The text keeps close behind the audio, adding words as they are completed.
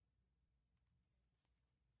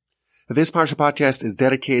This Parsha podcast is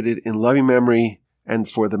dedicated in loving memory and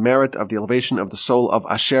for the merit of the elevation of the soul of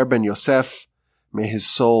Asher ben Yosef. May his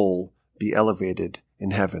soul be elevated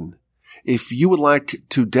in heaven. If you would like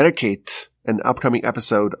to dedicate an upcoming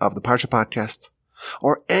episode of the Parsha podcast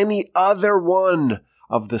or any other one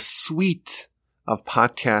of the suite of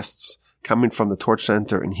podcasts coming from the Torch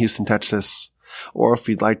Center in Houston, Texas, or if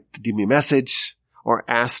you'd like to give me a message or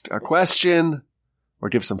ask a question or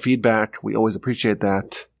give some feedback, we always appreciate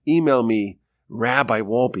that. Email me,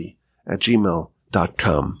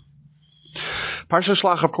 rabbiwalby@gmail.com. Parsha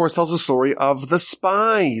Shelach, of course, tells the story of the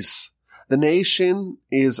spies. The nation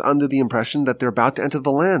is under the impression that they're about to enter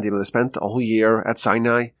the land. They spent a whole year at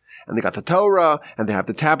Sinai, and they got the Torah, and they have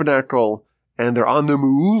the tabernacle, and they're on the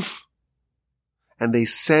move. And they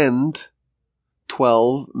send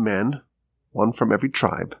 12 men, one from every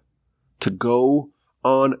tribe, to go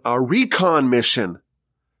on a recon mission,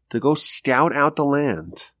 to go scout out the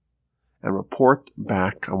land and report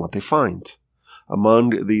back on what they find.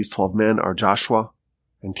 Among these 12 men are Joshua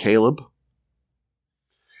and Caleb.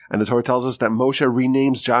 And the Torah tells us that Moshe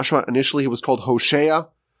renames Joshua. Initially, he was called Hoshea,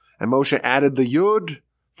 and Moshe added the Yud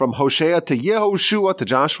from Hoshea to Yehoshua to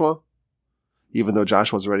Joshua, even though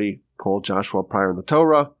Joshua was already called Joshua prior in the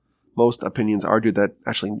Torah. Most opinions argue that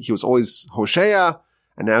actually he was always Hoshea,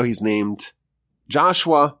 and now he's named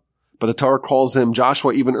Joshua, but the Torah calls him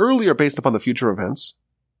Joshua even earlier based upon the future events.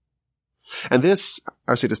 And this,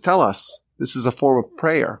 our sages tell us, this is a form of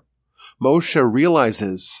prayer. Moshe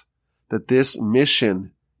realizes that this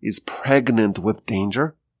mission is pregnant with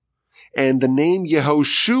danger, and the name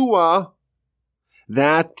Yehoshua,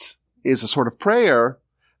 that is a sort of prayer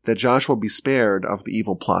that Joshua be spared of the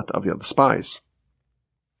evil plot of the other spies.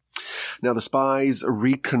 Now the spies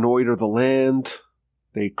reconnoiter the land.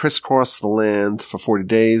 They crisscross the land for 40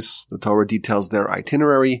 days. The Torah details their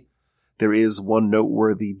itinerary. There is one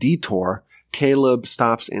noteworthy detour. Caleb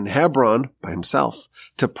stops in Hebron by himself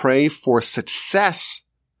to pray for success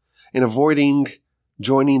in avoiding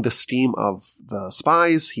joining the scheme of the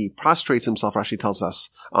spies. He prostrates himself, Rashi tells us,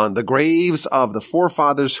 on the graves of the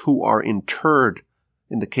forefathers who are interred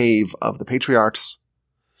in the cave of the patriarchs.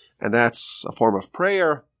 And that's a form of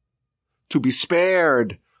prayer to be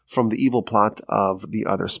spared from the evil plot of the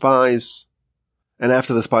other spies. And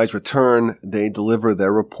after the spies return, they deliver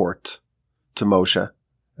their report to Moshe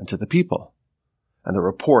and to the people. And the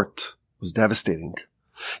report was devastating.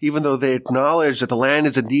 Even though they acknowledge that the land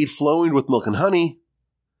is indeed flowing with milk and honey,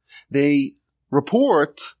 they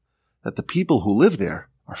report that the people who live there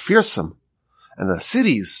are fearsome and the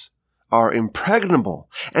cities are impregnable,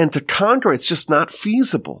 and to conquer it's just not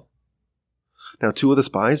feasible. Now, two of the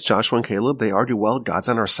spies, Joshua and Caleb, they argue, well, God's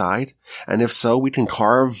on our side, and if so, we can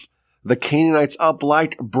carve the Canaanites up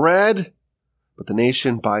like bread. But the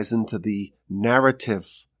nation buys into the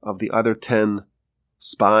narrative of the other 10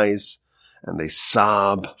 spies, and they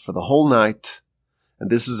sob for the whole night. And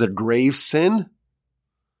this is a grave sin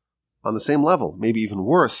on the same level, maybe even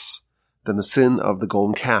worse than the sin of the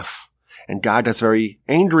golden calf. And God gets very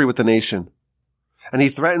angry with the nation. And he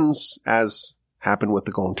threatens, as happened with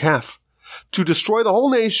the golden calf, to destroy the whole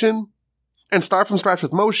nation and start from scratch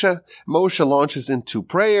with Moshe. Moshe launches into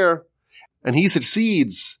prayer, and he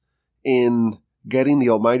succeeds in getting the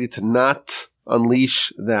Almighty to not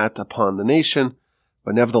unleash that upon the nation.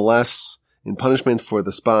 But nevertheless, in punishment for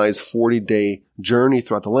the spies' 40-day journey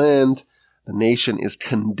throughout the land, the nation is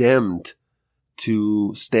condemned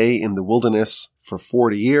to stay in the wilderness for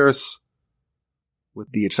 40 years.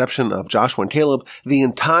 With the exception of Joshua and Caleb, the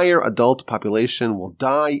entire adult population will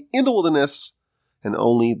die in the wilderness, and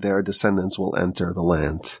only their descendants will enter the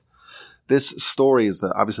land. This story is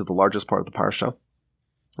obviously the largest part of the Parsha,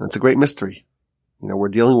 and it's a great mystery. We're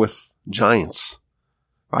dealing with giants.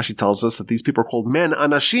 Rashi tells us that these people are called men,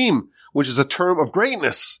 anashim, which is a term of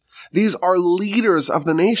greatness. These are leaders of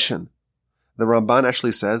the nation. The Ramban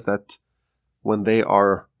actually says that when they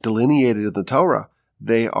are delineated in the Torah,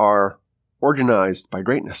 they are organized by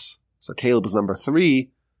greatness. So Caleb is number 3,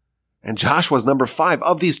 and Joshua is number 5.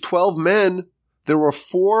 Of these 12 men, there were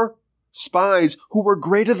 4 spies who were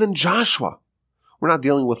greater than Joshua. We're not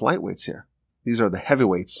dealing with lightweights here. These are the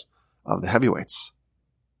heavyweights of the heavyweights.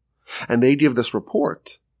 And they give this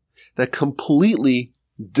report that completely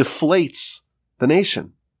deflates the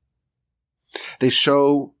nation. They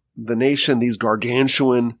show the nation these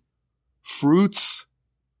gargantuan fruits,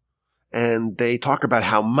 and they talk about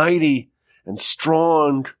how mighty and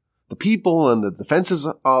strong the people and the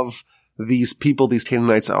defenses of these people, these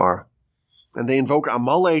Canaanites, are. And they invoke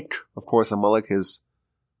Amalek. Of course, Amalek is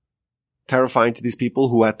terrifying to these people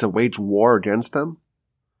who had to wage war against them.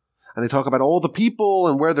 And they talk about all the people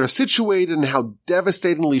and where they're situated and how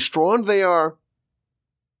devastatingly strong they are.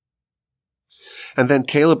 And then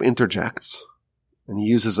Caleb interjects, and he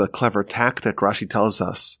uses a clever tactic, Rashi tells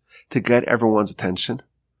us, to get everyone's attention.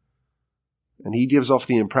 And he gives off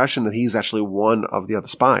the impression that he's actually one of the other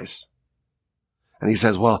spies. And he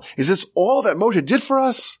says, well, is this all that Moshe did for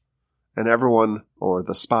us? And everyone, or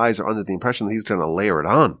the spies, are under the impression that he's going to layer it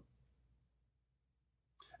on.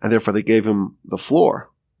 And therefore they gave him the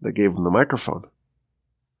floor. They gave him the microphone.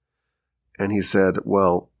 And he said,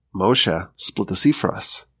 well, Moshe split the sea for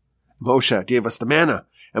us. Moshe gave us the manna.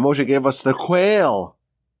 And Moshe gave us the quail.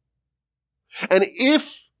 And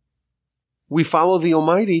if we follow the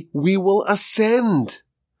Almighty, we will ascend.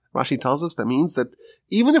 Rashi tells us that means that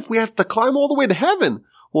even if we have to climb all the way to heaven,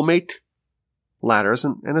 we'll make ladders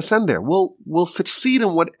and ascend there. We'll succeed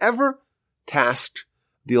in whatever task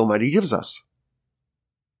the Almighty gives us.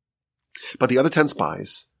 But the other 10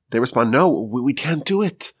 spies, they respond, no, we can't do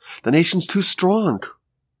it. The nation's too strong.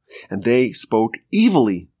 And they spoke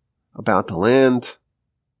evilly about the land.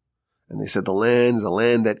 And they said the land is a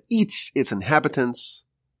land that eats its inhabitants.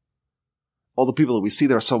 All the people that we see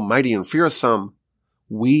there are so mighty and fearsome.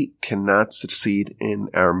 We cannot succeed in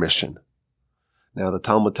our mission. Now the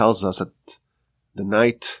Talmud tells us that the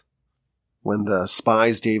night when the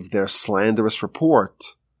spies gave their slanderous report,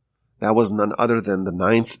 that was none other than the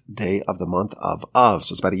 9th day of the month of Av.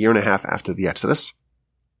 So it's about a year and a half after the Exodus.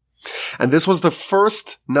 And this was the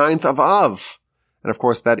first 9th of Av. And of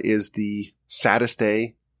course, that is the saddest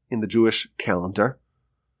day in the Jewish calendar.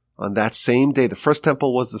 On that same day, the first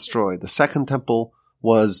temple was destroyed. The second temple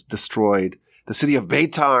was destroyed. The city of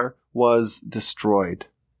Beitar was destroyed.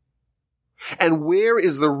 And where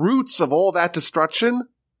is the roots of all that destruction?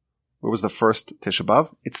 Where was the first Tisha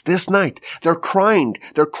B'Av? It's this night. They're crying.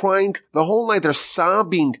 They're crying the whole night. They're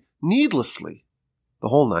sobbing needlessly the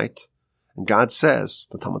whole night. And God says,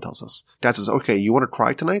 the Talmud tells us, God says, okay, you want to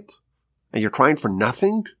cry tonight? And you're crying for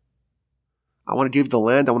nothing? I want to give the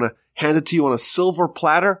land. I want to hand it to you on a silver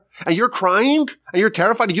platter. And you're crying? And you're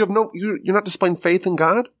terrified? You're not displaying faith in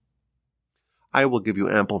God? I will give you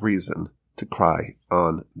ample reason to cry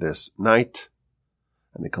on this night.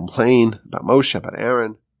 And they complain about Moshe, about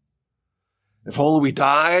Aaron. If only we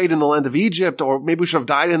died in the land of Egypt, or maybe we should have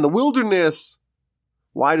died in the wilderness.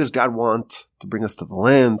 Why does God want to bring us to the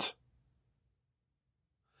land?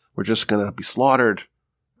 We're just going to be slaughtered.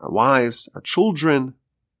 Our wives, our children.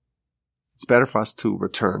 It's better for us to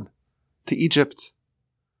return to Egypt.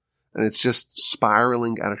 And it's just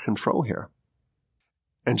spiraling out of control here.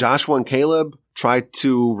 And Joshua and Caleb tried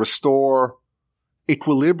to restore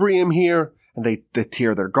equilibrium here, and they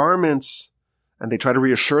tear their garments. And they try to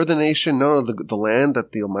reassure the nation, no, the land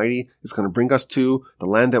that the Almighty is going to bring us to, the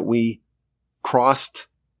land that we crossed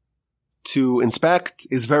to inspect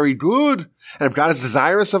is very good. And if God is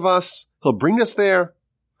desirous of us, He'll bring us there.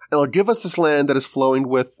 And He'll give us this land that is flowing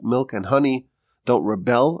with milk and honey. Don't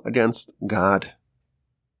rebel against God.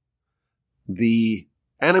 The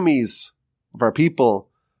enemies of our people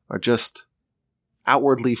are just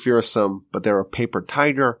outwardly fearsome, but they're a paper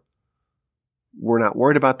tiger. We're not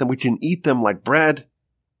worried about them. We can eat them like bread.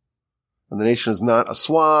 And the nation is not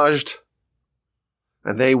assuaged.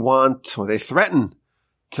 And they threaten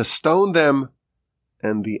to stone them.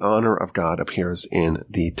 And the honor of God appears in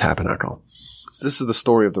the tabernacle. So this is the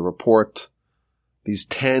story of the report. These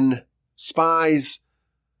 10 spies,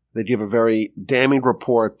 they give a very damning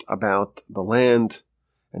report about the land.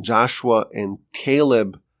 And Joshua and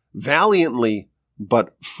Caleb valiantly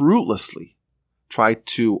but fruitlessly try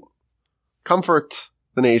to comfort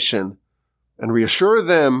the nation and reassure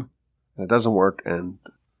them, and it doesn't work, and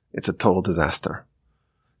it's a total disaster.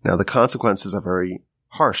 Now, the consequences are very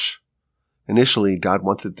harsh. Initially, God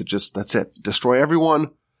wanted to just, that's it, destroy everyone.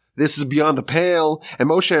 This is beyond the pale. And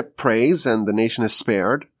Moshe prays, and the nation is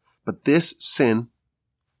spared. But this sin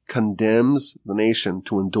condemns the nation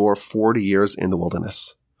to endure 40 years in the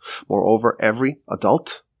wilderness. Moreover, every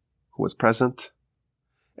adult who was present,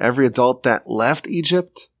 every adult that left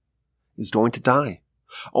Egypt, is going to die.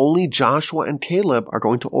 Only Joshua and Caleb are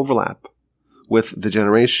going to overlap with the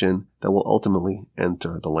generation that will ultimately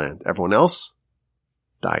enter the land. Everyone else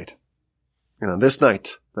died. And on this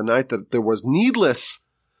night, the night that there was needless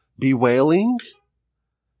bewailing,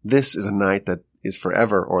 this is a night that is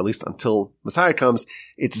forever, or at least until Messiah comes,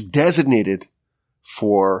 it's designated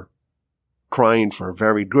for crying for a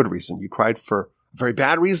very good reason. You cried for a very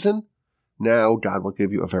bad reason. Now God will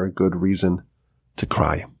give you a very good reason to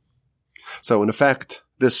cry. So in effect,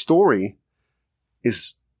 this story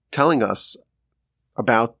is telling us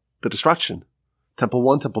about the destruction. Temple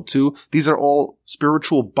 1, Temple 2, these are all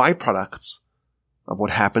spiritual byproducts of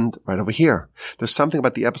what happened right over here. There's something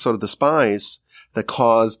about the episode of the spies that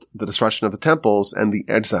caused the destruction of the temples and the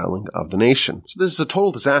exiling of the nation. So this is a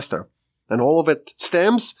total disaster. And all of it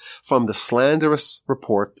stems from the slanderous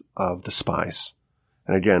report of the spies.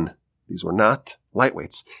 And again, these were not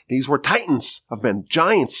lightweights. These were titans of men,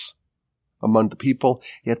 giants among the people,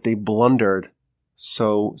 yet they blundered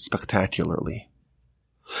so spectacularly.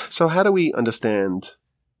 So how do we understand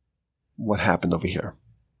what happened over here?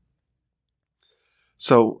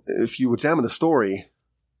 So if you examine the story,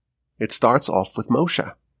 it starts off with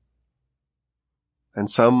Moshe. And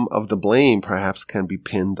some of the blame perhaps can be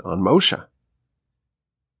pinned on Moshe.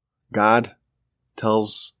 God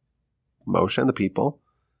tells Moshe and the people,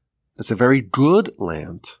 it's a very good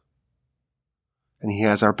land, and he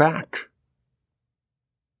has our back.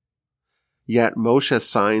 Yet Moshe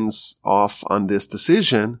signs off on this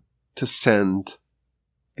decision to send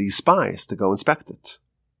these spies to go inspect it.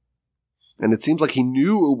 And it seems like he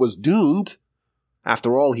knew it was doomed.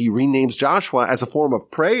 After all, he renames Joshua as a form of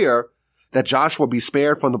prayer that Joshua be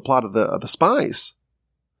spared from the plot of the spies.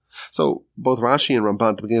 So both Rashi and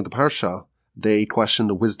Ramban at the beginning of the Parsha, they question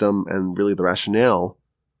the wisdom and really the rationale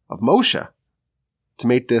of Moshe to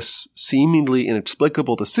make this seemingly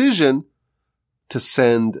inexplicable decision to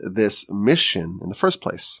send this mission in the first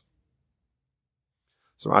place.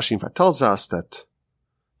 So Rashi in fact tells us that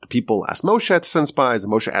the people asked Moshe to send spies,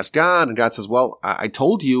 and Moshe asked God, and God says, well, I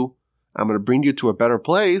told you I'm going to bring you to a better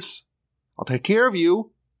place. I'll take care of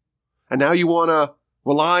you. And now you want to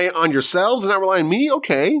rely on yourselves and not rely on me?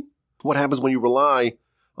 Okay. What happens when you rely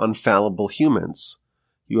on fallible humans?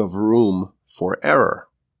 You have room for error.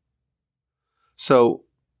 So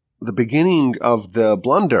the beginning of the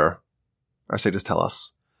blunder, our sages tell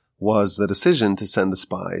us, was the decision to send the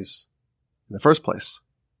spies in the first place.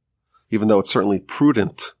 Even though it's certainly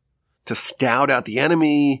prudent to scout out the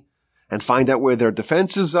enemy and find out where their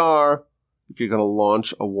defenses are, if you're going to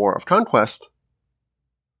launch a war of conquest,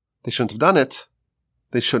 they shouldn't have done it.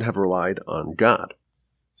 They should have relied on God.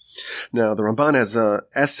 Now, the Ramban has an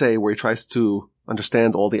essay where he tries to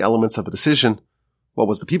understand all the elements of the decision. What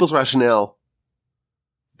was the people's rationale?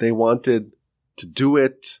 They wanted to do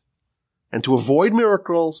it and to avoid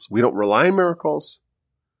miracles. We don't rely on miracles.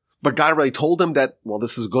 But God already told them that, well,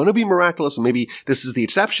 this is going to be miraculous, and maybe this is the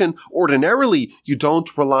exception. Ordinarily, you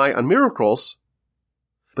don't rely on miracles.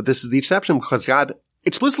 But this is the exception because God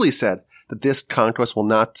explicitly said that this conquest will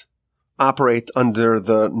not operate under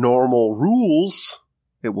the normal rules.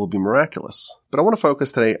 It will be miraculous. But I want to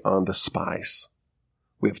focus today on the spies.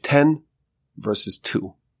 We have 10 verses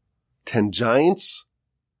 2. 10 giants,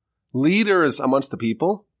 leaders amongst the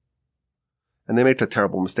people, and they make a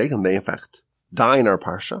terrible mistake, and they, in fact, die in our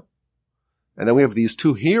Parsha. And then we have these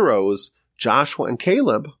two heroes, Joshua and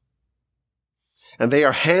Caleb, and they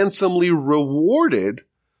are handsomely rewarded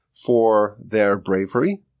for their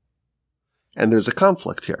bravery. And there's a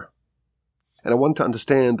conflict here. And I want to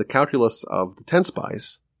understand the calculus of the 10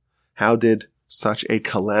 spies. How did such a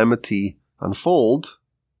calamity unfold?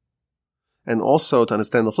 And also to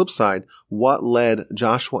understand the flip side, what led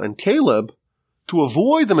Joshua and Caleb to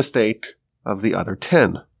avoid the mistake of the other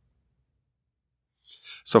 10?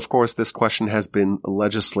 So, of course, this question has been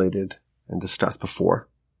legislated and discussed before.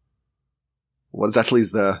 What exactly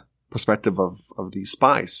is the perspective of these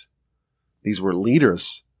spies? These were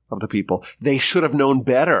leaders of the people. They should have known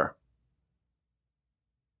better.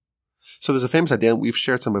 So there's a famous idea, and we've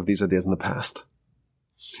shared some of these ideas in the past.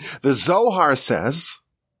 The Zohar says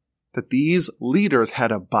that these leaders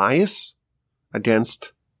had a bias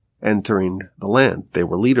against entering the land. They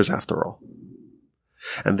were leaders after all.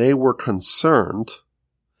 And they were concerned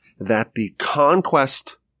that the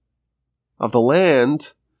conquest of the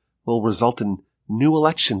land will result in new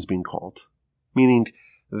elections being called, meaning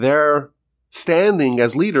their standing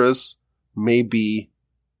as leaders may be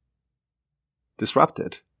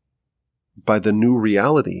disrupted by the new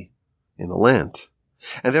reality in the land.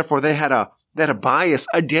 And therefore they had a bias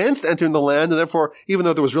against entering the land, and therefore, even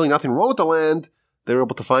though there was really nothing wrong with the land, they were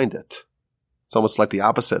able to find it. It's almost like the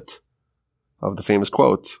opposite of the famous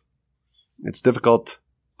quote. It's difficult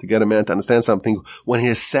to get a man to understand something when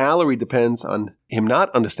his salary depends on him not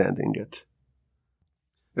understanding it.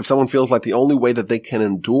 If someone feels like the only way that they can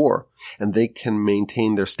endure and they can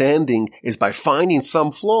maintain their standing is by finding some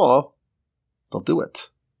flaw, they'll do it.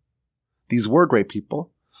 These were great people,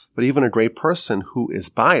 but even a great person who is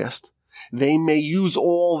biased, they may use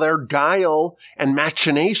all their guile and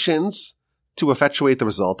machinations to effectuate the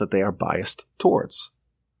result that they are biased towards.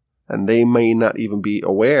 And they may not even be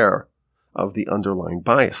aware of the underlying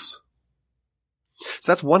bias. So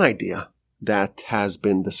that's one idea that has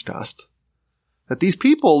been discussed. that these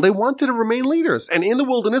people, they wanted to remain leaders. And in the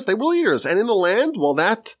wilderness, they were leaders. And in the land, well,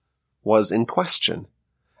 that was in question.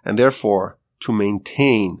 And therefore, to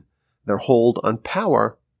maintain their hold on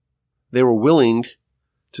power, they were willing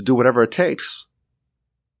to do whatever it takes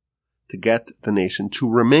to get the nation to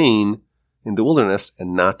remain in the wilderness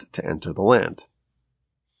and not to enter the land.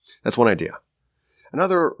 That's one idea.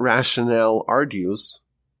 Another rationale argues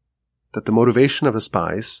that the motivation of the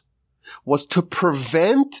spies was to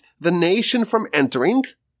prevent the nation from entering.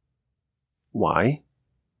 Why?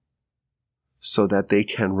 So that they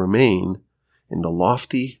can remain in the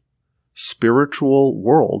lofty spiritual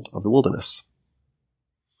world of the wilderness.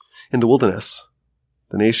 In the wilderness,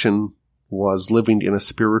 the nation was living in a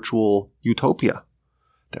spiritual utopia.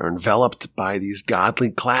 They're enveloped by these godly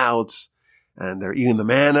clouds, and they're eating the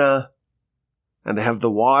manna, and they have the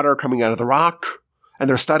water coming out of the rock, and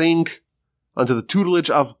they're studying under the tutelage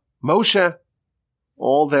of Moshe.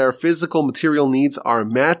 All their physical, material needs are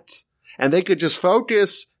met, and they could just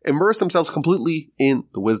focus, immerse themselves completely in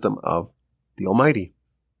the wisdom of the Almighty.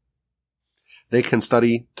 They can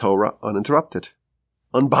study Torah uninterrupted,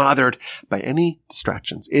 unbothered by any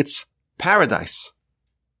distractions. It's paradise.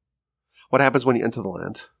 What happens when you enter the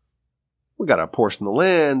land? We got to portion the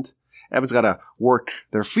land. Everyone's got to work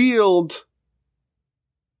their field.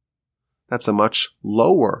 That's a much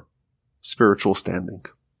lower spiritual standing.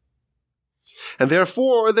 And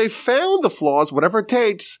therefore, they found the flaws, whatever it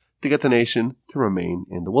takes, to get the nation to remain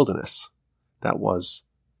in the wilderness. That was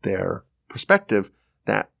their perspective.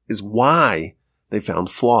 That is why they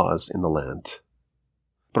found flaws in the land.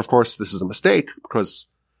 But of course, this is a mistake, because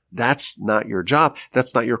that's not your job.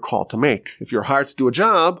 That's not your call to make. If you're hired to do a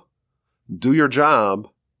job, do your job,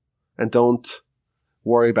 and don't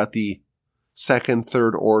worry about the second,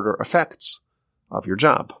 third order effects of your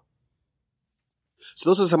job. So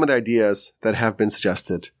those are some of the ideas that have been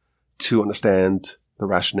suggested to understand the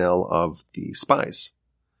rationale of the spies.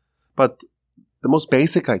 But the most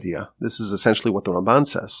basic idea, this is essentially what the Ramban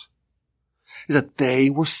says, is that they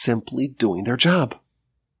were simply doing their job.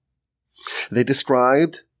 They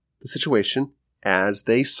described the situation as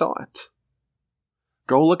they saw it.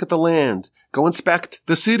 Go look at the land. Go inspect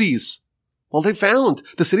the cities. Well, they found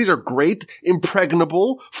the cities are great,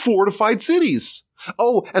 impregnable, fortified cities.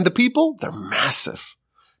 Oh, and the people, they're massive.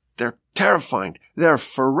 They're terrifying. They're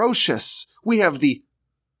ferocious. We have the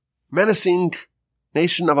menacing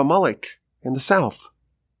nation of Amalek in the south.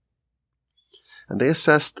 And they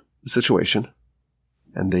assessed the situation,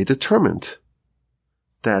 and they determined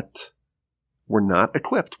that we're not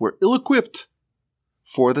equipped, we're ill-equipped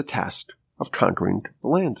for the task of conquering the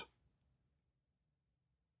land.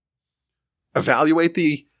 Evaluate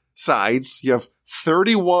the sides. You have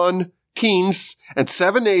 31 kings and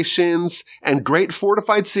 7 nations and great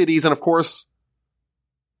fortified cities. And of course,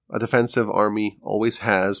 a defensive army always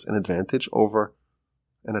has an advantage over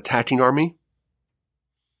an attacking army.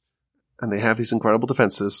 And they have these incredible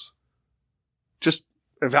defenses. Just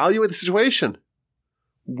evaluate the situation.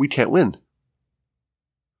 We can't win.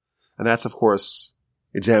 And that's, of course,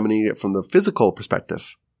 examining it from the physical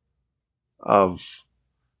perspective of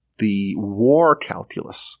the war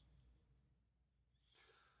calculus.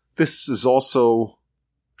 This is also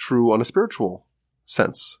true on a spiritual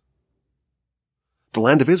sense. The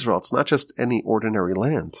land of Israel, it's not just any ordinary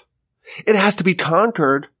land. It has to be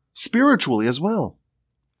conquered spiritually as well.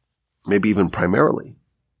 Maybe even primarily.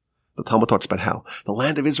 The Talmud talks about how the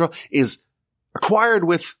land of Israel is acquired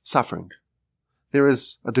with suffering. There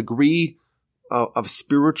is a degree of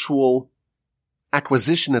spiritual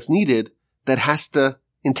acquisition that's needed that has to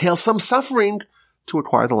entail some suffering to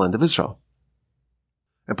acquire the land of Israel.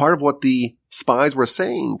 And part of what the spies were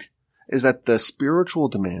saying is that the spiritual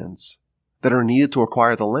demands that are needed to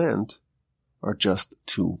acquire the land are just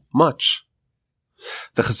too much.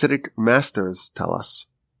 The Hasidic masters tell us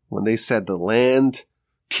when they said the land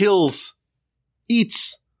kills,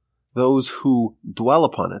 eats those who dwell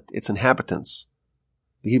upon it, its inhabitants.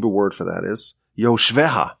 The Hebrew word for that is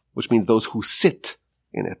yoshveha, which means those who sit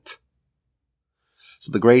in it.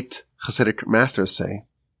 So the great Hasidic masters say,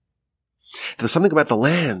 there's something about the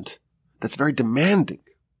land that's very demanding.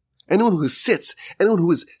 Anyone who sits, anyone who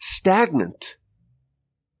is stagnant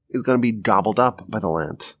is going to be gobbled up by the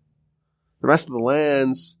land. The rest of the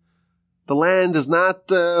land is not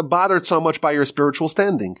bothered so much by your spiritual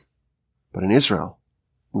standing. But in Israel,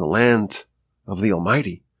 in the land of the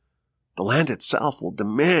Almighty, the land itself will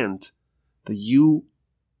demand that you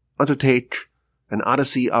undertake an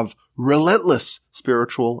odyssey of relentless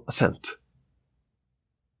spiritual ascent.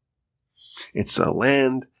 It's a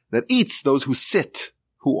land that eats those who sit,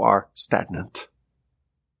 who are stagnant.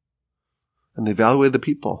 And they evaluated the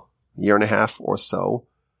people. a year and a half or so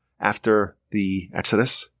after the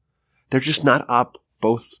Exodus. They're just not up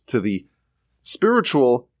both to the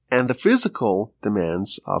spiritual and the physical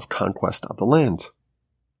demands of conquest of the land.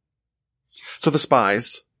 So the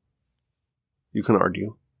spies, you can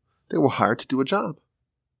argue, they were hired to do a job.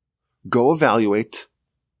 Go evaluate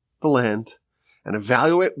the land and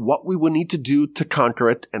evaluate what we would need to do to conquer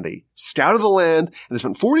it. And they scouted the land, and they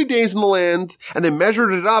spent 40 days in the land, and they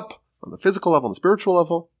measured it up on the physical level and the spiritual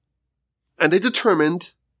level. And they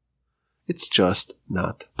determined it's just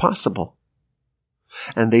not possible.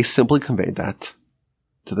 And they simply conveyed that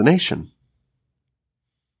to the nation.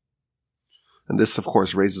 And this, of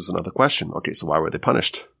course, raises another question. Okay, so why were they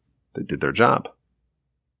punished? They did their job.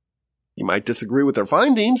 You might disagree with their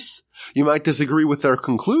findings. You might disagree with their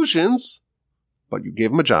conclusions. But you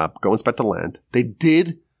gave them a job. Go inspect the land. They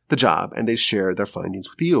did the job, and they shared their findings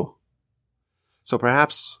with you. So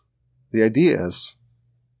perhaps the idea is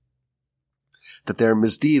that their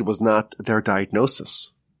misdeed was not their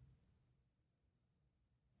diagnosis.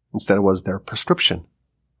 Instead, it was their prescription.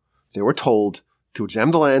 They were told to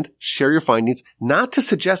examine the land, share your findings, not to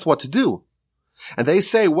suggest what to do. And they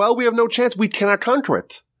say, well, we have no chance. We cannot conquer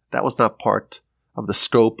it. That was not part of the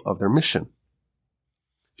scope of their mission.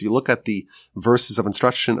 If you look at the verses of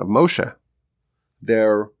instruction of Moshe,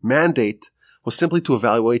 their mandate was simply to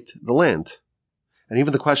evaluate the land. And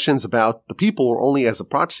even the questions about the people were only as a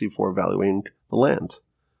proxy for evaluating the land.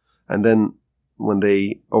 And then when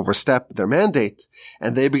they overstep their mandate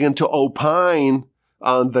and they begin to opine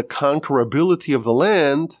on the conquerability of the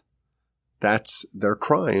land, that's their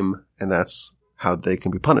crime, and that's how they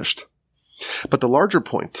can be punished. But the larger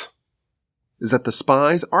point is that the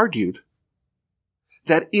spies argued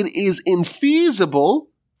that it is infeasible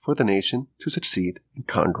for the nation to succeed in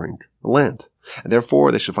conquering the land. And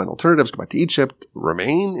therefore, they should find alternatives, go back to Egypt,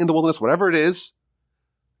 remain in the wilderness, whatever it is.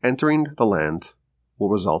 Entering the land will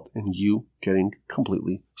result in you getting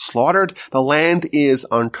completely slaughtered. The land is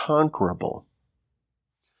unconquerable.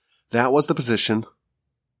 That was the position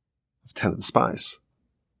of 10 of the spies.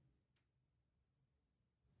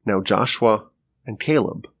 Now Joshua and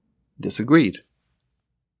Caleb disagreed.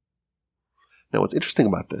 Now what's interesting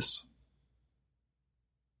about this,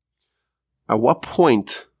 at what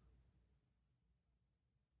point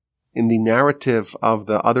in the narrative of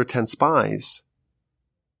the other 10 spies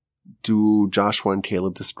do Joshua and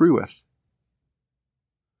Caleb disagree with?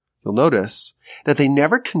 You'll notice that they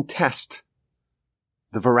never contest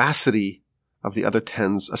the veracity of the other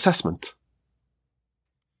 10's assessment.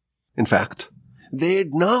 In fact, they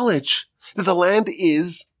acknowledge that the land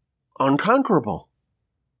is unconquerable.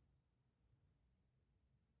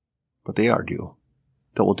 But they argue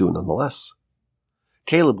that we'll do it nonetheless.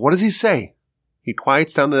 Caleb, what does he say? He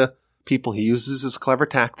quiets down the people. He uses his clever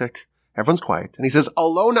tactic. Everyone's quiet. And he says,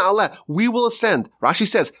 Alo na'aleh, we will ascend. Rashi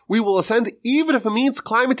says, we will ascend even if it means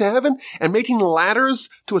climbing to heaven and making ladders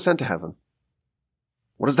to ascend to heaven.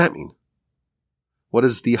 What does that mean? What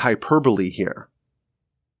is the hyperbole here?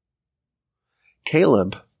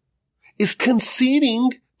 Caleb is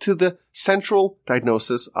conceding to the central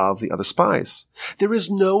diagnosis of the other spies. There is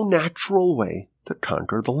no natural way to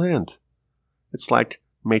conquer the land. It's like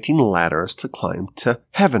making ladders to climb to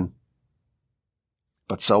heaven.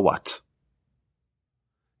 But so what?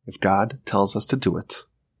 If God tells us to do it,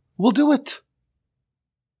 we'll do it.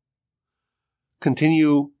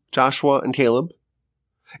 Continue Joshua and Caleb.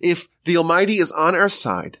 If the Almighty is on our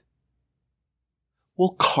side,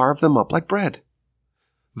 we'll carve them up like bread.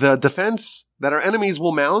 The defense that our enemies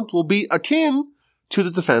will mount will be akin to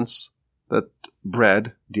the defense that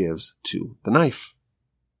bread gives to the knife.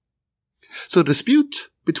 So the dispute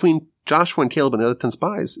between Joshua and Caleb and the other 10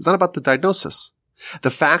 spies is not about the diagnosis.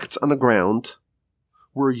 The facts on the ground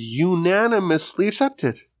were unanimously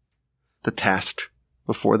accepted. The task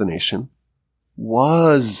before the nation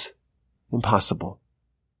was impossible.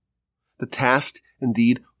 The task,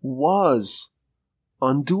 indeed, was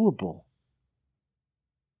undoable.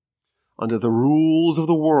 Under the rules of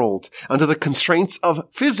the world, under the constraints of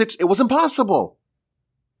physics, it was impossible.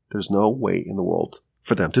 There's no way in the world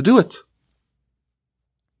for them to do it.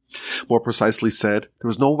 More precisely said, there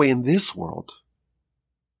was no way in this world,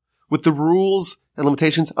 with the rules and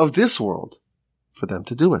limitations of this world, for them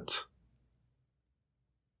to do it.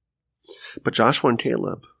 But Joshua and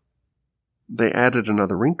Caleb, they added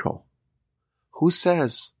another wrinkle. Who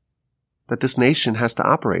says that this nation has to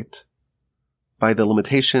operate by the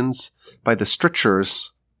limitations, by the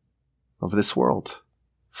strictures of this world?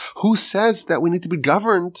 Who says that we need to be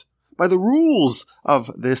governed by the rules of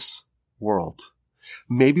this world?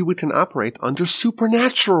 Maybe we can operate under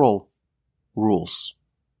supernatural rules.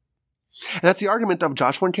 And that's the argument of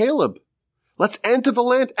Joshua and Caleb. Let's enter the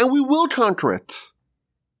land and we will conquer it.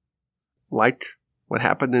 Like what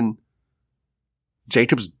happened in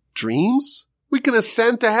Jacob's dreams? We can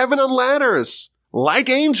ascend to heaven on ladders, like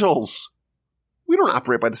angels. We don't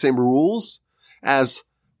operate by the same rules as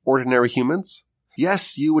ordinary humans.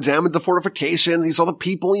 Yes, you examined the fortifications, you saw the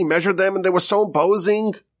people, you measured them, and they were so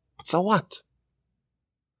imposing. But so what?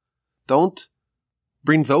 Don't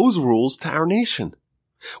bring those rules to our nation.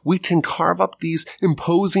 We can carve up these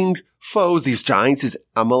imposing foes, these giants, these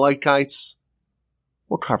Amalekites.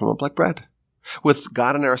 We'll carve them up like bread. With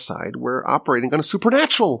God on our side, we're operating on a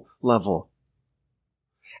supernatural level.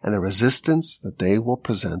 And the resistance that they will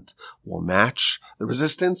present will match the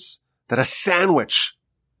resistance that a sandwich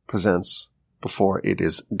presents before it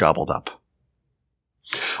is gobbled up.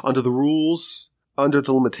 Under the rules, under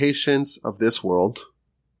the limitations of this world,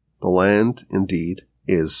 the land indeed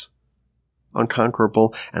is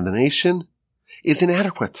unconquerable, and the nation is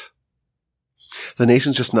inadequate. The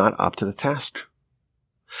nation's just not up to the task.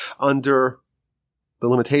 Under the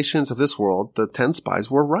limitations of this world, the 10 spies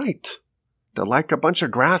were right. They're like a bunch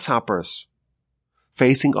of grasshoppers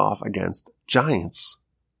facing off against giants.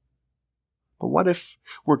 But what if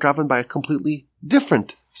we're governed by a completely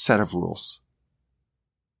different set of rules?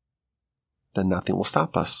 Then nothing will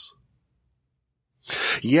stop us.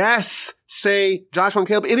 Yes, say Joshua and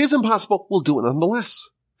Caleb, it is impossible. We'll do it nonetheless.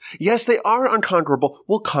 Yes, they are unconquerable.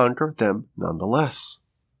 We'll conquer them nonetheless.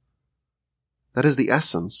 That is the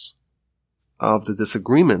essence of the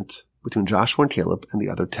disagreement between Joshua and Caleb and the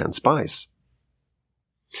other 10 spies.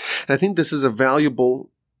 And I think this is a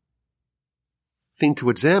valuable thing to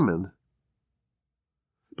examine,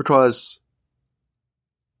 because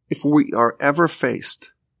if we are ever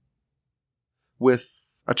faced with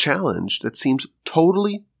a challenge that seems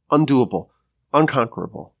totally undoable,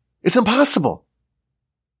 unconquerable, it's impossible.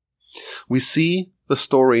 We see the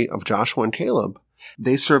story of Joshua and Caleb.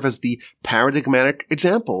 They serve as the paradigmatic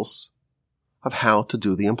examples of how to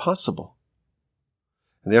do the impossible.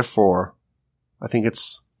 And therefore, I think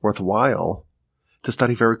it's worthwhile to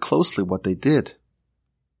study very closely what they did.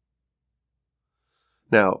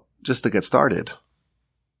 Now, just to get started,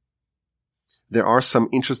 there are some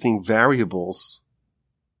interesting variables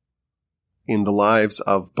in the lives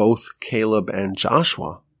of both Caleb and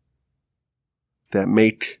Joshua that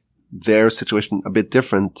make their situation a bit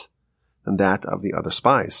different than that of the other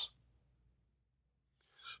spies.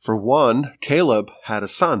 For one, Caleb had a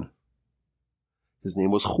son. His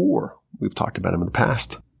name was Hur. We've talked about him in the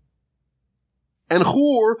past. And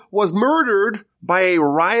Hur was murdered by a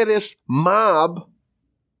riotous mob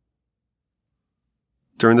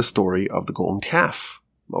during the story of the golden calf.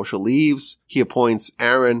 Moshe leaves. He appoints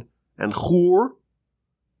Aaron and Hur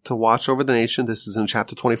to watch over the nation. This is in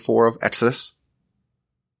chapter 24 of Exodus.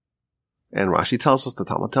 And Rashi tells us, the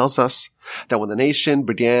Talmud tells us, that when the nation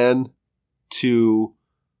began to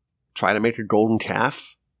try to make a golden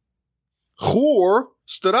calf, Hur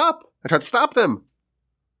stood up and tried to stop them.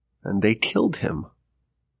 And they killed him.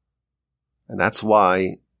 And that's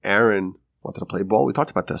why Aaron wanted to play ball. We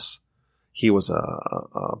talked about this. He was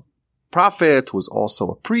a prophet who was also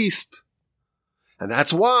a priest. And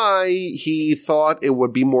that's why he thought it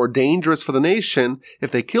would be more dangerous for the nation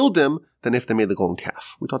if they killed him than if they made the golden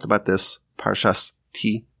calf. We talked about this, Parshas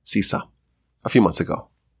Ki Sisa, a few months ago.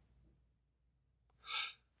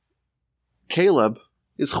 Caleb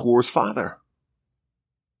is Hur's father.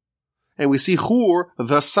 And we see Hur,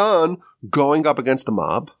 the son, going up against the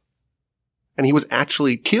mob. And he was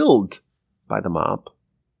actually killed by the mob.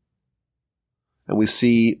 And we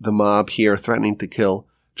see the mob here threatening to kill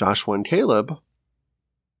Joshua and Caleb.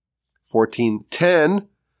 14:10,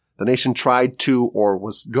 the nation tried to, or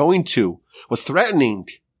was threatening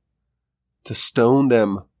to stone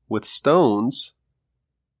them with stones.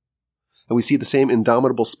 And we see the same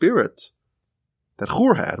indomitable spirit that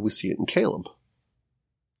Hur had. We see it in Caleb.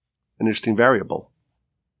 An interesting variable.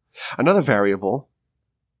 Another variable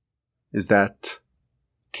is that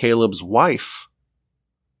Caleb's wife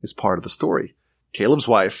is part of the story. Caleb's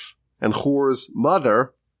wife and Hur's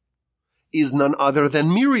mother is none other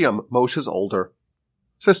than Miriam, Moshe's older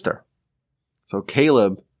sister. So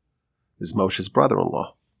Caleb is Moshe's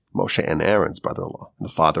brother-in-law, Moshe and Aaron's brother-in-law, and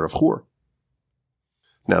the father of Hur.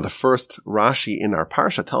 Now, the first Rashi in our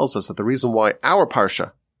Parsha tells us that the reason why our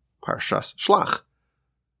Parsha, Parshas Shelach,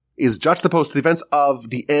 is juxtaposed to the events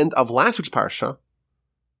of the end of last week's Parsha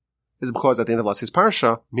is because at the end of last week's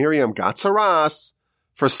Parsha, Miriam got saras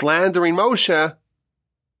for slandering Moshe,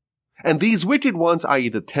 and these wicked ones, i.e.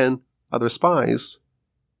 the 10 other spies,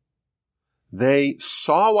 they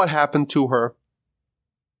saw what happened to her,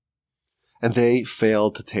 and they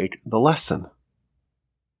failed to take the lesson.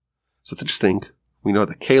 So it's interesting. We know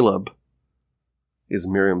that Caleb is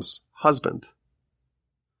Miriam's husband,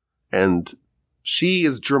 and she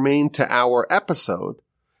is germane to our episode,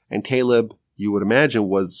 and Caleb, you would imagine,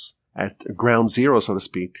 was at ground zero, so to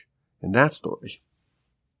speak, in that story.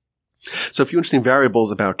 So a few interesting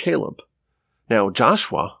variables about Caleb. Now,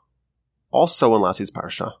 Joshua, also in last week's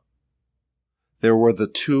Parsha, there were the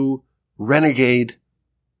two renegade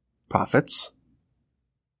prophets,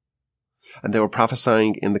 and they were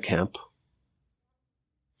prophesying in the camp.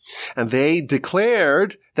 And they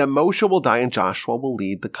declared that Moshe will die and Joshua will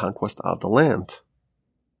lead the conquest of the land.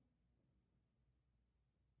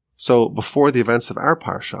 So before the events of our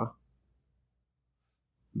Parsha,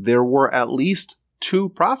 there were at least two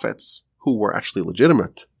prophets who were actually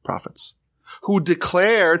legitimate prophets, who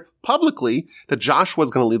declared publicly that Joshua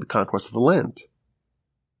was going to lead the conquest of the land.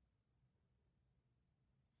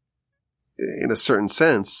 In a certain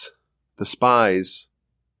sense, the spies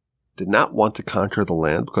did not want to conquer the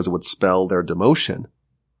land because it would spell their demotion.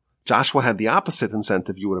 Joshua had the opposite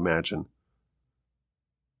incentive, you would imagine.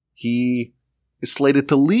 He is slated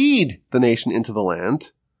to lead the nation into the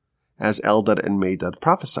land, as Eldad and Medad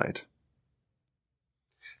prophesied.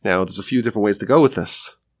 Now, there's a few different ways to go with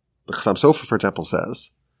this. The Chassam Sofer, for example,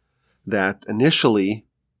 says that initially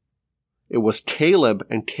it was Caleb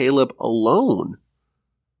and Caleb alone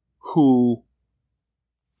who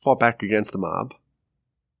fought back against the mob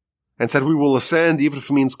and said, we will ascend even if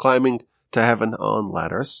it means climbing to heaven on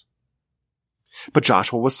ladders. But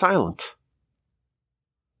Joshua was silent.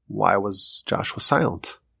 Why was Joshua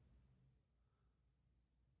silent?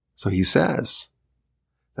 So he says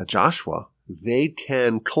that Joshua, they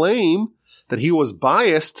can claim that he was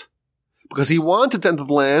biased because he wanted to enter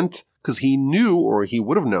the land because he knew, or he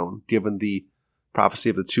would have known, given the prophecy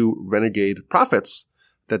of the two renegade prophets,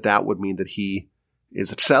 that that would mean that he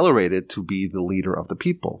is accelerated to be the leader of the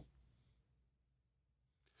people.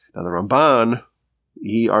 Now the Ramban,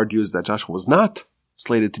 he argues that Joshua was not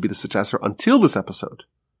slated to be the successor until this episode.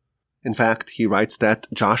 In fact, he writes that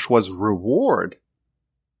Joshua's reward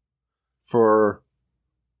for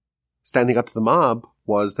standing up to the mob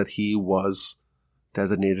was that he was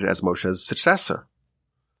designated as Moshe's successor.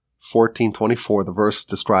 14:24, the verse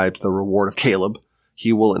describes the reward of Caleb.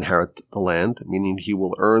 He will inherit the land, meaning he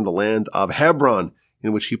will earn the land of Hebron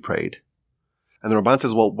in which he prayed. And the Ramban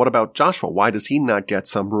says, well, what about Joshua? Why does he not get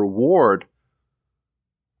some reward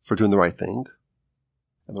for doing the right thing?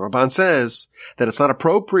 And the Ramban says that it's not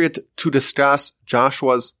appropriate to discuss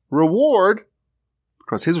Joshua's reward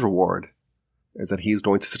because his reward is that he is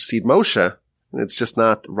going to succeed Moshe, and it's just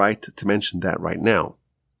not right to mention that right now.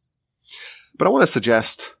 But I want to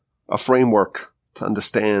suggest a framework to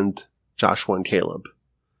understand Joshua and Caleb.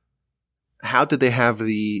 How did they have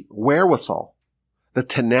the wherewithal, the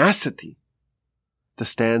tenacity to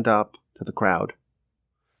stand up to the crowd?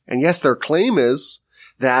 And yes, their claim is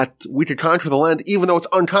that we could conquer the land even though it's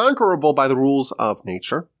unconquerable by the rules of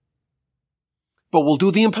nature, but we'll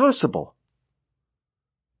do the impossible.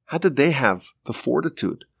 How did they have the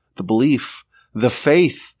fortitude, the belief, the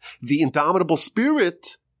faith, the indomitable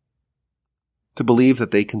spirit to believe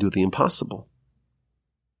that they can do the impossible?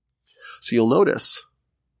 So you'll notice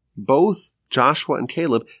both Joshua and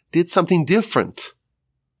Caleb did something different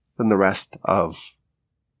than the rest of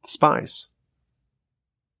the spies.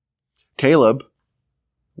 Caleb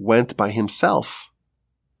went by himself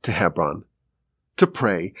to Hebron to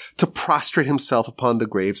pray, to prostrate himself upon the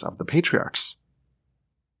graves of the patriarchs.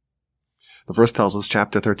 The verse tells us,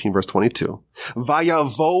 chapter 13, verse 22,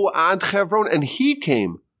 Vayavo ad Hebron, and he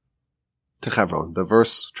came to Hebron. The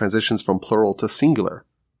verse transitions from plural to singular.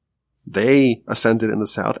 They ascended in the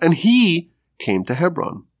south, and he came to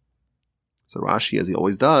Hebron. So Rashi, as he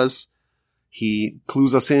always does, he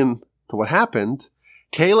clues us in to what happened.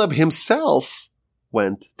 Caleb himself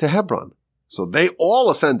went to Hebron. So they all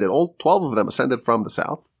ascended, all 12 of them ascended from the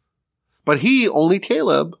south. But he, only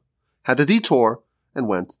Caleb, had a detour and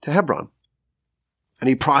went to Hebron. And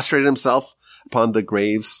he prostrated himself upon the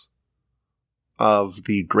graves of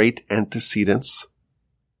the great antecedents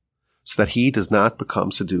so that he does not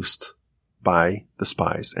become seduced by the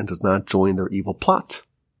spies and does not join their evil plot.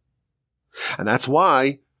 And that's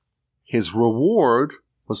why his reward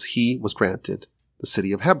was he was granted the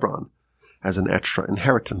city of Hebron as an extra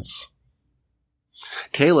inheritance.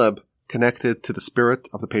 Caleb connected to the spirit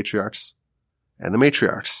of the patriarchs and the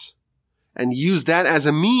matriarchs and used that as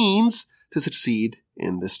a means to succeed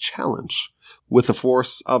in this challenge. With the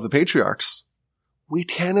force of the patriarchs, we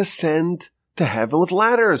can ascend to heaven with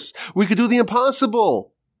ladders. We could do the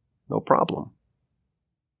impossible. No problem.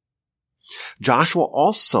 Joshua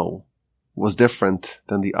also was different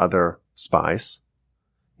than the other spies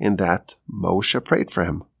in that Moshe prayed for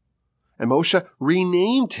him. And Moshe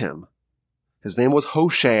renamed him. His name was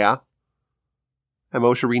Hoshea, and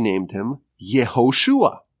Moshe renamed him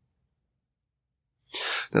Yehoshua.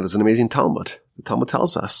 Now there's an amazing Talmud. The Talmud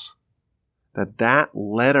tells us that that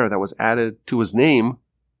letter that was added to his name,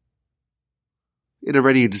 it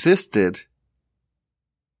already existed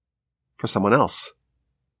for someone else.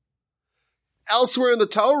 Elsewhere in the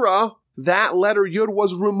Torah, that letter Yud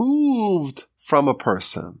was removed from a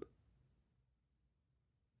person.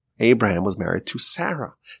 Abraham was married to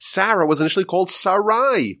Sarah. Sarah was initially called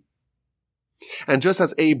Sarai. And just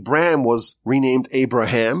as Abram was renamed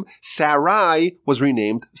Abraham, Sarai was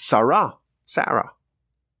renamed Sarah.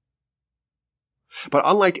 But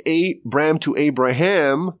unlike Abram to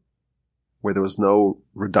Abraham, where there was no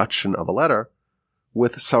reduction of a letter,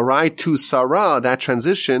 with Sarai to Sarah, that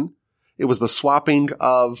transition, it was the swapping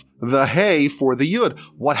of the Hey for the Yud.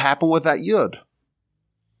 What happened with that Yud?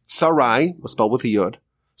 Sarai was spelled with a Yud.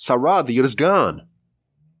 Sarah, the Yud is gone.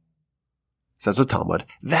 Says the Talmud,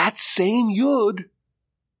 that same Yud,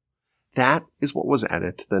 that is what was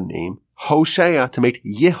added to the name Hoshea to make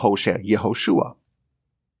Yehoshua.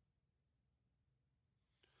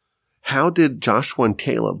 How did Joshua and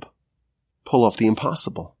Caleb pull off the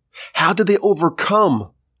impossible? How did they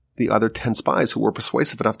overcome the other 10 spies who were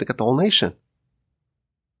persuasive enough to get the whole nation?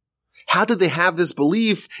 How did they have this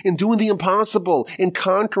belief in doing the impossible, in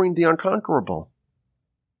conquering the unconquerable?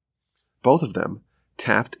 Both of them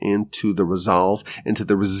tapped into the resolve, into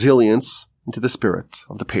the resilience, into the spirit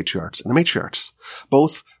of the patriarchs and the matriarchs.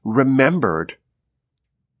 Both remembered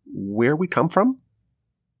where we come from.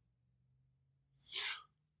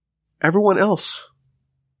 Everyone else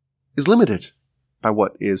is limited by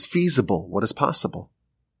what is feasible, what is possible.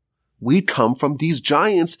 We come from these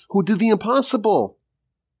giants who did the impossible.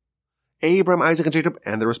 Abraham, Isaac, and Jacob,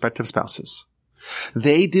 and their respective spouses.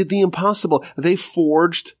 They did the impossible. They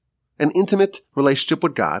forged an intimate relationship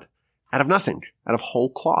with God out of nothing, out of whole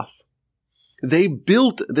cloth. They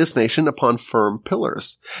built this nation upon firm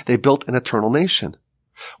pillars. They built an eternal nation.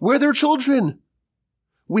 We're their children.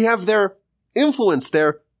 We have their influence,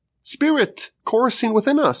 their spirit coursing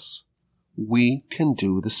within us. We can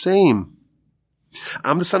do the same.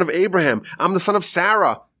 I'm the son of Abraham. I'm the son of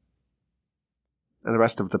Sarah. And the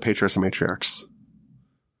rest of the patriarchs and matriarchs.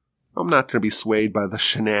 I'm not going to be swayed by the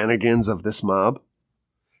shenanigans of this mob.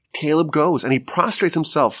 Caleb goes and he prostrates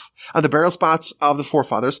himself on the burial spots of the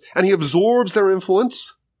forefathers, and he absorbs their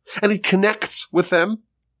influence, and he connects with them,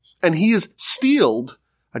 and he is steeled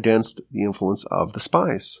against the influence of the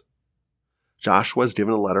spies. Joshua is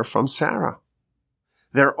given a letter from Sarah.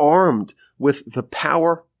 They're armed with the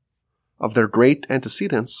power of their great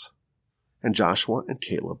antecedents, and Joshua and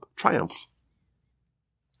Caleb triumph.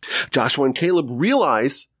 Joshua and Caleb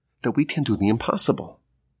realize that we can do the impossible.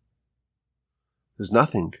 There's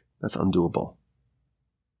nothing that's undoable.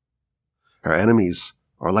 Our enemies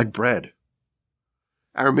are like bread.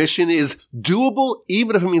 Our mission is doable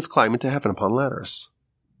even if it means climbing to heaven upon ladders.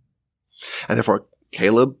 And therefore,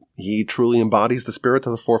 Caleb, he truly embodies the spirit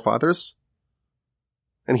of the forefathers,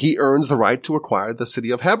 and he earns the right to acquire the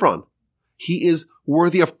city of Hebron. He is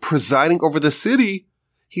worthy of presiding over the city.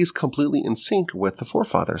 He is completely in sync with the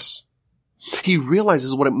forefathers. He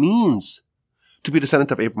realizes what it means to be a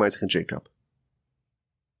descendant of Abraham, Isaac, and Jacob.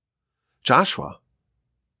 Joshua,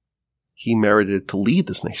 he merited to lead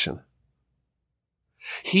this nation.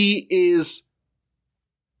 He is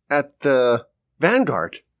at the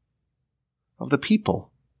vanguard of the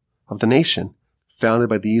people, of the nation, founded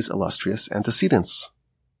by these illustrious antecedents.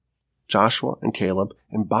 Joshua and Caleb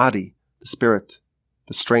embody the spirit,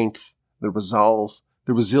 the strength, the resolve,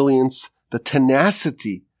 the resilience, the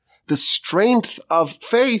tenacity, the strength of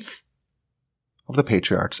faith of the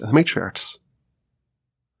patriarchs and the matriarchs.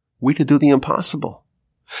 We could do the impossible.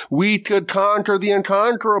 We could conquer the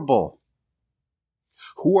unconquerable.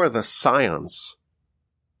 Who are the scions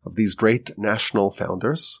of these great national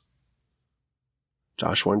founders?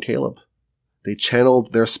 Joshua and Caleb. They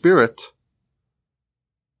channeled their spirit,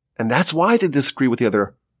 and that's why they disagree with the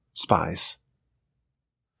other spies.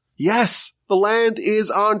 Yes, the land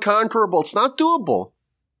is unconquerable. It's not doable.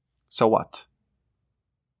 So what?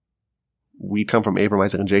 We come from Abraham,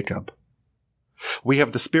 Isaac, and Jacob. We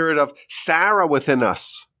have the spirit of Sarah within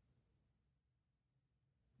us.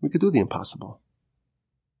 We could do the impossible.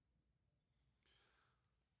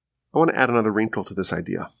 I want to add another wrinkle to this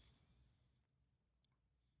idea.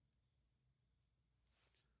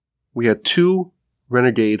 We had 2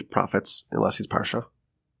 renegade prophets in last year's Parsha.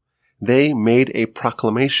 They made a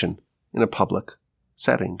proclamation in a public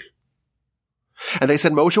setting. And they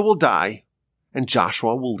said Moshe will die, and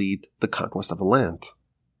Joshua will lead the conquest of the land.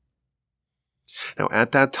 Now,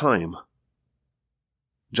 at that time,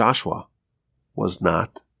 Joshua was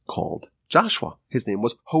not called Joshua. His name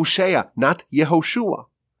was Hoshea, not Yehoshua.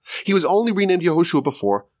 He was only renamed Yehoshua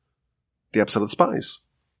before the episode of the spies.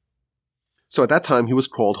 So at that time, he was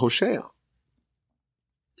called Hoshea.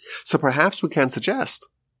 So perhaps we can suggest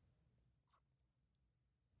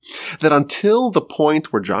that until the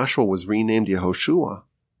point where Joshua was renamed Yehoshua,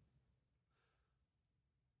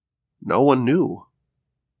 no one knew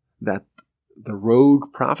that the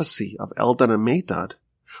rogue prophecy of Eldad and Medad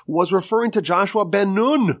was referring to Joshua ben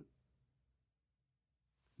Nun.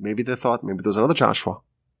 Maybe they thought maybe there was another Joshua.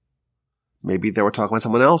 Maybe they were talking about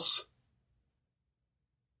someone else.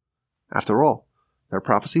 After all, their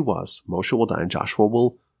prophecy was Moshe will die and Joshua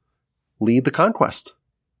will lead the conquest.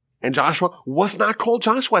 And Joshua was not called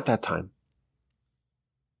Joshua at that time.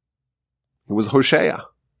 It was Hoshea.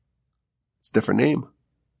 It's a different name.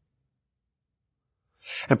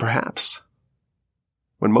 And perhaps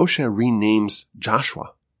when Moshe renames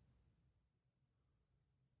Joshua,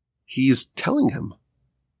 he's telling him,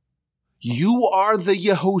 you are the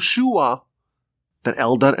Yehoshua that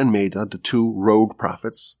Eldad and Medad, the two rogue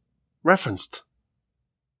prophets, referenced.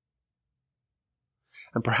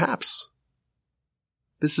 And perhaps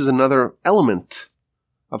this is another element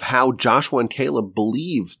of how Joshua and Caleb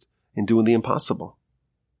believed in doing the impossible.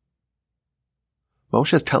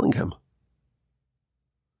 Moshe is telling him,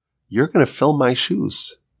 you're going to fill my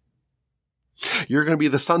shoes. You're going to be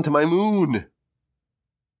the sun to my moon.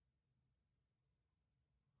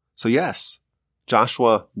 So yes,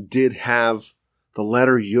 Joshua did have the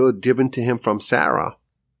letter Yud given to him from Sarah.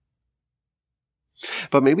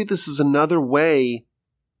 But maybe this is another way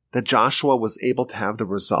that Joshua was able to have the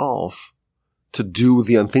resolve to do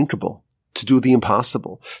the unthinkable, to do the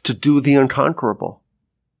impossible, to do the unconquerable.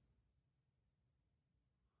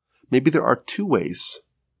 Maybe there are two ways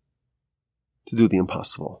to do the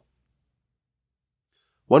impossible.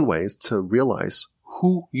 One way is to realize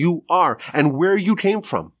who you are and where you came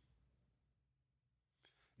from.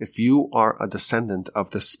 If you are a descendant of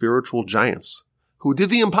the spiritual giants who did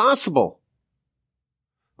the impossible,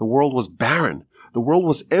 the world was barren, the world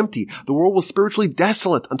was empty, the world was spiritually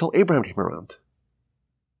desolate until Abraham came around.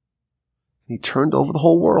 He turned over the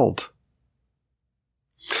whole world.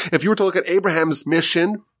 If you were to look at Abraham's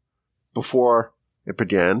mission before it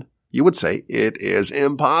began, you would say it is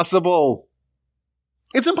impossible.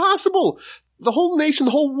 It's impossible. The whole nation,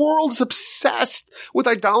 the whole world is obsessed with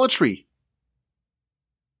idolatry.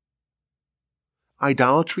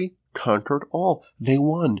 Idolatry conquered all. They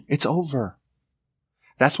won. It's over.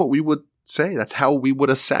 That's what we would say. That's how we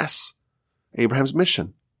would assess Abraham's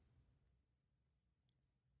mission.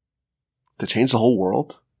 To change the whole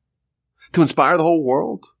world? To inspire the whole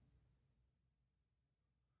world?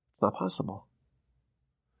 It's not possible.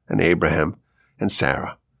 And Abraham and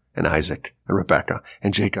Sarah and Isaac and Rebekah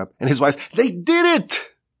and Jacob and his wives, they did it!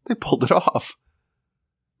 They pulled it off.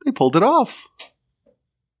 They pulled it off.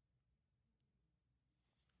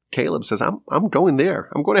 Caleb says, I'm going there.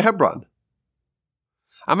 I'm going to Hebron.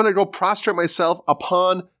 I'm going to go prostrate myself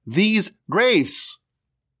upon these graves.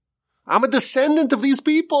 I'm a descendant of these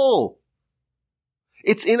people.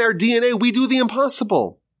 It's in our DNA. We do the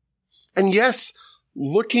impossible. And yes,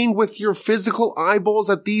 looking with your physical eyeballs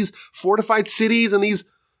at these fortified cities and these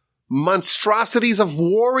monstrosities of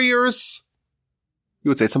warriors, you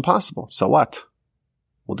would say it's impossible. So what?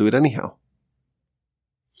 We'll do it anyhow.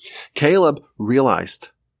 Caleb realized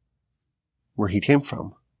where he came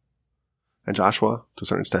from. And Joshua, to a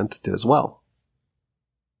certain extent, did as well.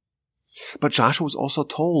 But Joshua was also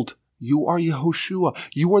told, you are Yehoshua.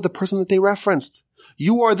 You are the person that they referenced.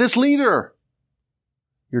 You are this leader.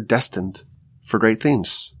 You're destined for great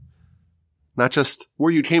things. Not just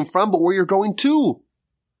where you came from, but where you're going to.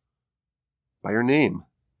 By your name.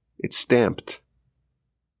 It's stamped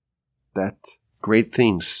that great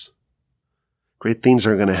things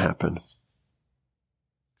are going to happen.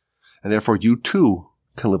 And therefore you too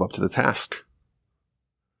can live up to the task.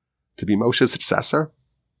 To be Moshe's successor?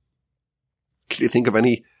 Can you think of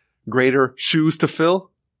any greater shoes to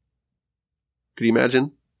fill? Could you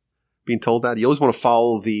imagine being told that? You always want to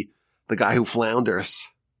follow the guy who flounders,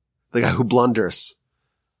 the guy who blunders.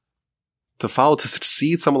 To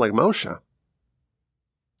succeed someone like Moshe,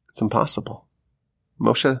 it's impossible.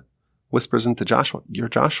 Moshe whispers into Joshua, you're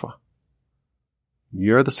Joshua.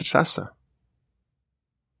 You're the successor.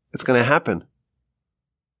 It's going to happen.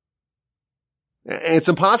 It's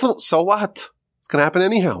impossible. So what? It's going to happen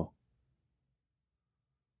anyhow.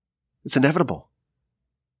 It's inevitable.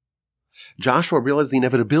 Joshua realized the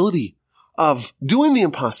inevitability of doing the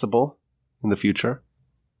impossible, in the future.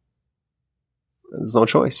 There's no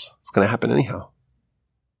choice. It's going to happen anyhow.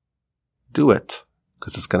 Do it,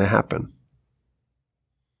 because it's going to happen.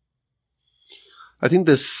 I think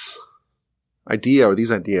this idea, or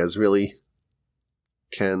these ideas, really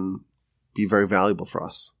can be very valuable for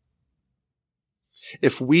us.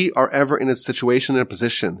 If we are ever in a situation, in a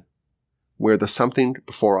position, where there's something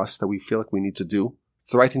before us that we feel like we need to do,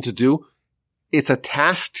 it's the right thing to do, it's a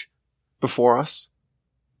task before us,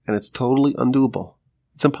 and it's totally undoable.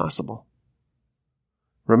 It's impossible.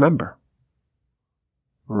 Remember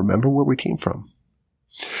where we came from.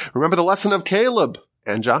 Remember the lesson of Caleb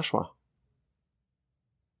and Joshua.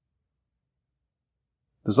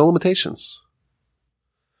 There's no limitations.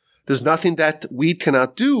 There's nothing that we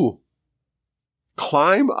cannot do.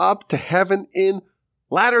 Climb up to heaven in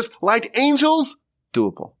ladders like angels?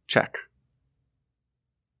 Doable. Check.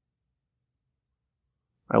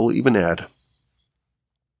 I will even add,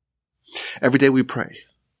 every day we pray.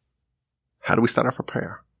 How do we start off our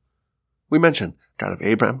prayer? We mention God of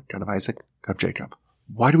Abraham, God of Isaac, God of Jacob.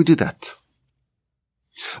 Why do we do that?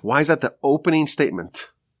 Why is that the opening statement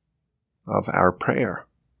of our prayer?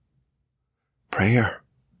 Prayer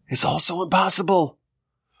is also impossible.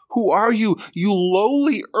 Who are you, you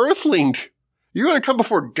lowly earthling? You're going to come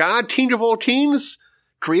before God, King of all kings,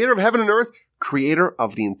 creator of heaven and earth, creator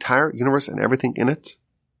of the entire universe and everything in it?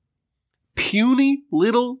 Puny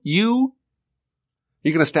little you?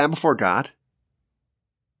 You're going to stand before God?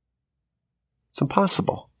 It's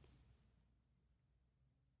impossible.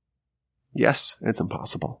 Yes, it's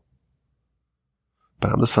impossible.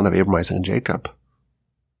 But I'm the son of Abraham, Isaac, and Jacob.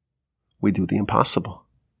 We do the impossible.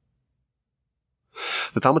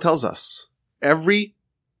 The Talmud tells us, every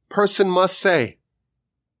person must say,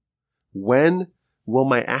 when will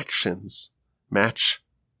my actions match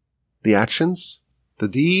the actions, the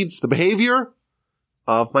deeds, the behavior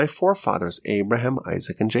of my forefathers, Abraham,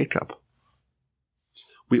 Isaac, and Jacob?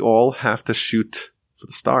 We all have to shoot for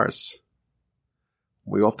the stars.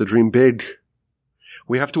 We all have to dream big.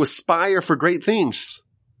 We have to aspire for great things.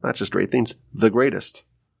 Not just great things, the greatest.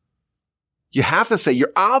 You have to say,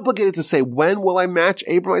 you're obligated to say, when will I match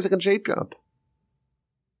Abraham, Isaac, and Jacob?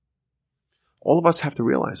 All of us have to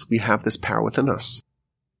realize we have this power within us.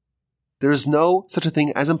 There is no such a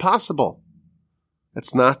thing as impossible.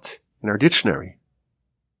 It's not in our dictionary.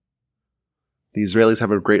 The Israelis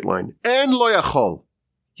have a great line, En lo yachol,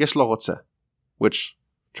 yesh lo rotze, which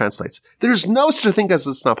translates, there's no such a thing as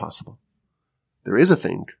it's not possible. There is a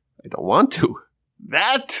thing, I don't want to.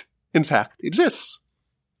 That, in fact, exists.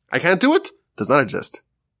 I can't do it, does not exist.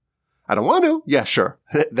 I don't want to, yeah, sure,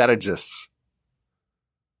 that exists.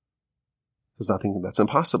 There's nothing that's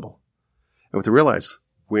impossible. And we have to realize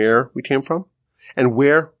where we came from and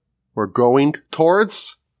where we're going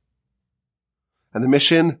towards. And the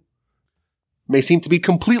mission may seem to be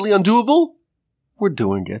completely undoable. We're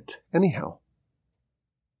doing it anyhow.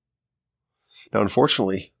 Now,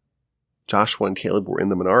 unfortunately, Joshua and Caleb were in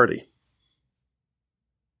the minority.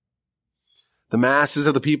 The masses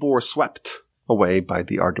of the people were swept away by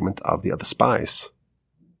the argument of the other spies.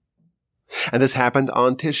 And this happened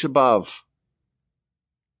on Tisha B'Av.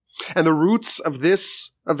 And the roots of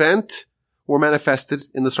this event were manifested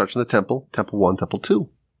in the destruction of the temple, Temple 1, Temple 2.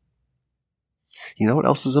 You know what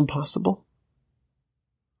else is impossible?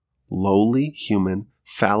 Lowly human,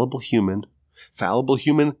 fallible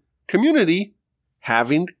human community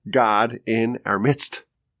having God in our midst.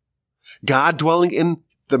 God dwelling in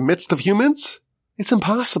the midst of humans? It's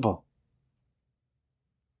impossible.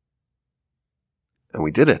 And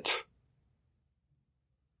we did it.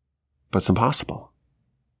 But it's impossible.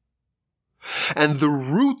 And the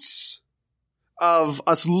roots of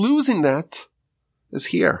us losing that is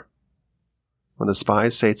here. When the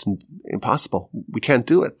spies say it's impossible, we can't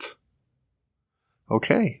do it.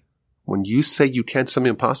 Okay. When you say you can't do something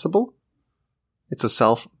impossible, it's a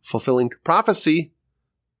self-fulfilling prophecy.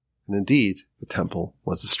 And indeed, the temple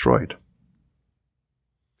was destroyed.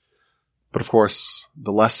 But of course,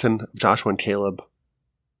 the lesson of Joshua and Caleb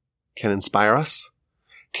can inspire us,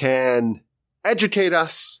 can educate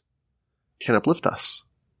us, can uplift us.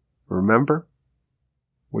 Remember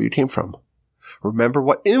where you came from. Remember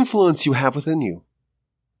what influence you have within you.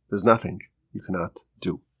 There's nothing you cannot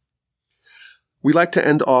do. We like to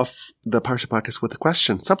end off the Parsha podcast with a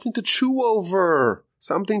question, something to chew over,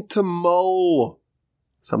 something to mull,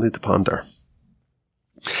 something to ponder.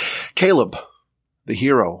 Caleb, the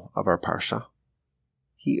hero of our Parsha,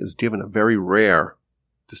 he is given a very rare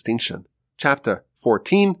distinction. Chapter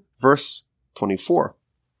 14, verse 24.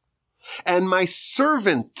 And my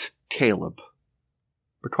servant Caleb,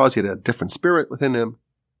 because he had a different spirit within him,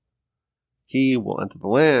 He will enter the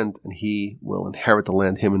land, and he will inherit the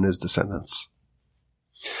land, him and his descendants.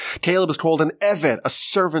 Caleb is called an Eved, a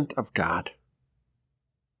servant of God.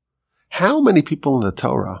 How many people in the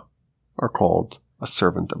Torah are called a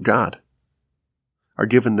servant of God, are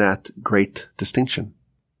given that great distinction?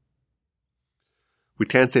 We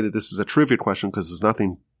can't say that this is a trivia question because there's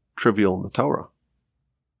nothing trivial in the Torah.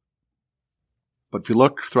 But if you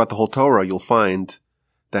look throughout the whole Torah, you'll find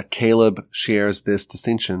that Caleb shares this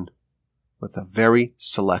distinction with a very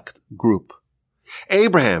select group.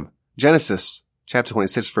 Abraham, Genesis chapter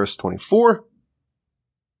 26, verse 24.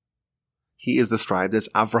 He is described as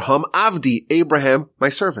Avraham Avdi, Abraham, my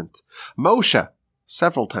servant. Moshe,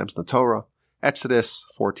 several times in the Torah. Exodus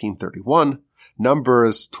 14:31,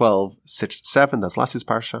 Numbers 12:6-7, that's last week's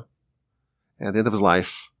Parsha. And at the end of his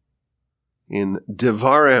life, in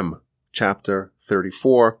Devarim, chapter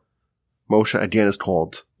 34, Moshe again is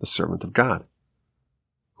called the servant of God.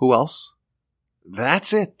 Who else?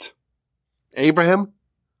 That's it. Abraham,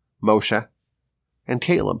 Moshe, and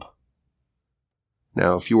Caleb.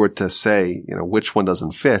 Now, if you were to say, which one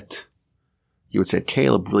doesn't fit, you would say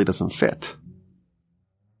Caleb really doesn't fit.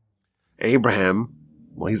 Abraham,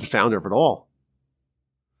 well, he's the founder of it all.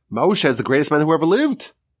 Moshe is the greatest man who ever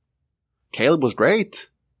lived. Caleb was great.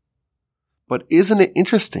 But isn't it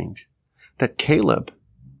interesting that Caleb,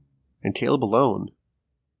 and Caleb alone,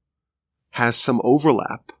 has some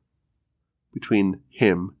overlap between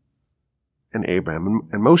him and Abraham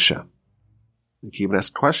and Moshe? You can even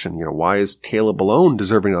ask the question, why is Caleb alone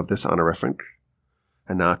deserving of this honorific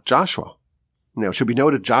and not Joshua? Now, it should be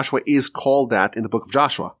noted, Joshua is called that in the book of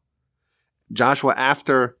Joshua. Joshua,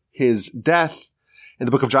 after his death, in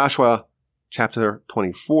the book of Joshua, chapter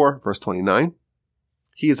 24, verse 29,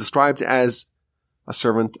 he is described as a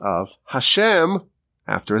servant of Hashem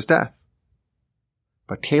after his death.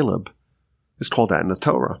 But Caleb is called that in the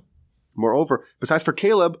Torah. Moreover, besides for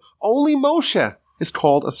Caleb, only Moshe is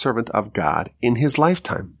called a servant of God in his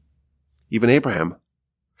lifetime. Even Abraham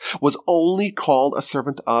was only called a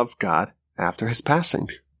servant of God after his passing.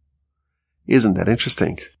 Isn't that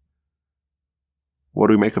interesting? What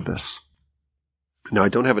do we make of this? Now, I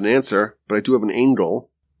don't have an answer, but I do have an angle.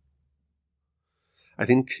 I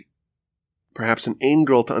think perhaps an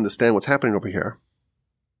angle to understand what's happening over here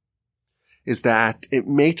is that it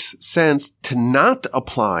makes sense to not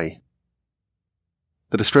apply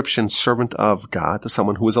the description servant of God to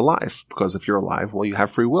someone who is alive. Because if you're alive, well, you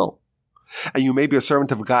have free will. And you may be a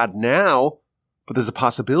servant of God now, but there's a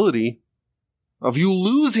possibility of you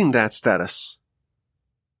losing that status.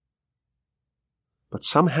 But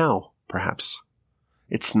somehow, perhaps,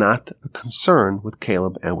 it's not a concern with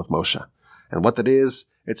Caleb and with Moshe. And what that is,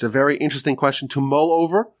 it's a very interesting question to mull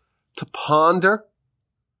over, to ponder,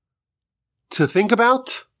 to think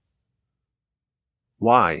about.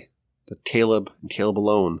 Why did Caleb and Caleb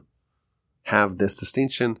alone have this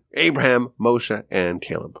distinction? Abraham, Moshe, and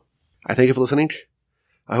Caleb. I thank you for listening.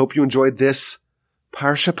 I hope you enjoyed this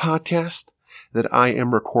Parsha podcast that I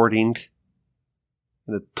am recording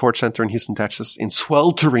in the Torch Center in Houston, Texas, in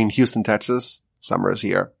sweltering Houston, Texas. Summer is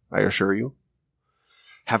here, I assure you.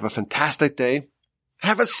 Have a fantastic day.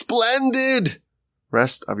 Have a splendid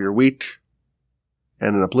rest of your week.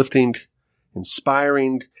 And an uplifting,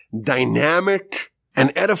 inspiring, dynamic,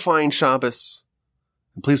 and edifying Shabbos.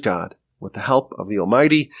 And please God, with the help of the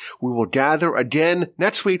Almighty, we will gather again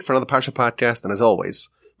next week for another Parsha podcast. And as always,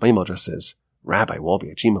 my email address is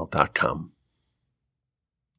rabbiwolbe@gmail.com.